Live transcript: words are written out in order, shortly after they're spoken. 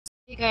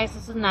Hey guys,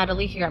 this is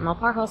Natalie here at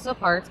Mopar Wholesale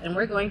Parts, and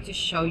we're going to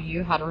show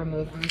you how to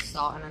remove and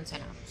install an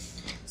antenna.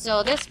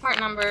 So this part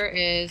number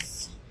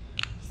is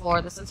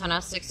for this antenna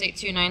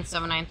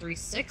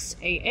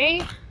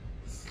 682979368A,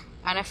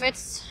 and if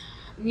it's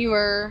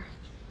newer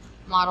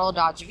model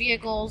Dodge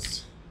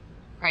vehicles,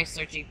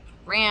 Chrysler Jeep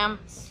Ram,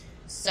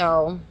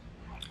 so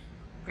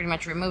pretty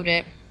much removed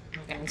it.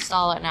 I'm going to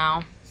install it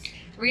now.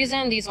 The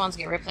reason these ones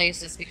get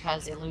replaced is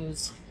because they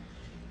lose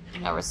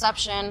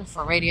reception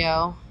for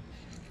radio,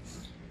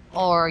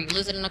 or you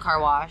lose it in a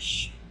car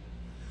wash,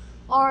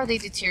 or they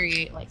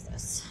deteriorate like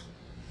this.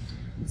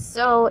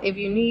 So if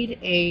you need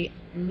a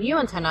new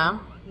antenna,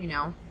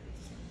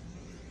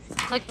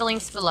 click the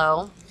links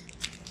below,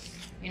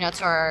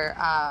 to our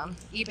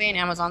eBay and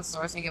Amazon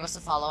stores, and give us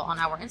a follow on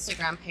our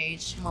Instagram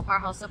page,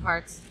 Mopar Wholesale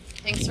Parts.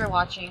 Thanks for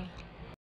watching.